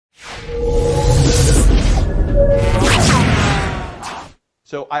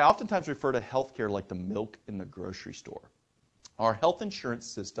So I oftentimes refer to healthcare like the milk in the grocery store. Our health insurance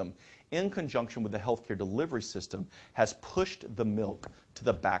system, in conjunction with the healthcare delivery system, has pushed the milk to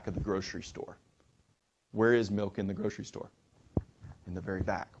the back of the grocery store. Where is milk in the grocery store? In the very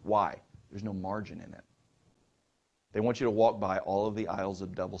back. Why? There's no margin in it. They want you to walk by all of the aisles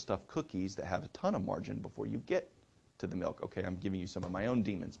of double-stuffed cookies that have a ton of margin before you get to the milk. Okay, I'm giving you some of my own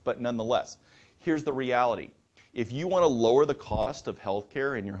demons, but nonetheless, here's the reality. If you want to lower the cost of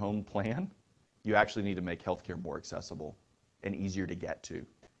healthcare in your home plan, you actually need to make healthcare more accessible and easier to get to. You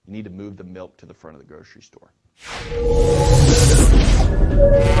need to move the milk to the front of the grocery store.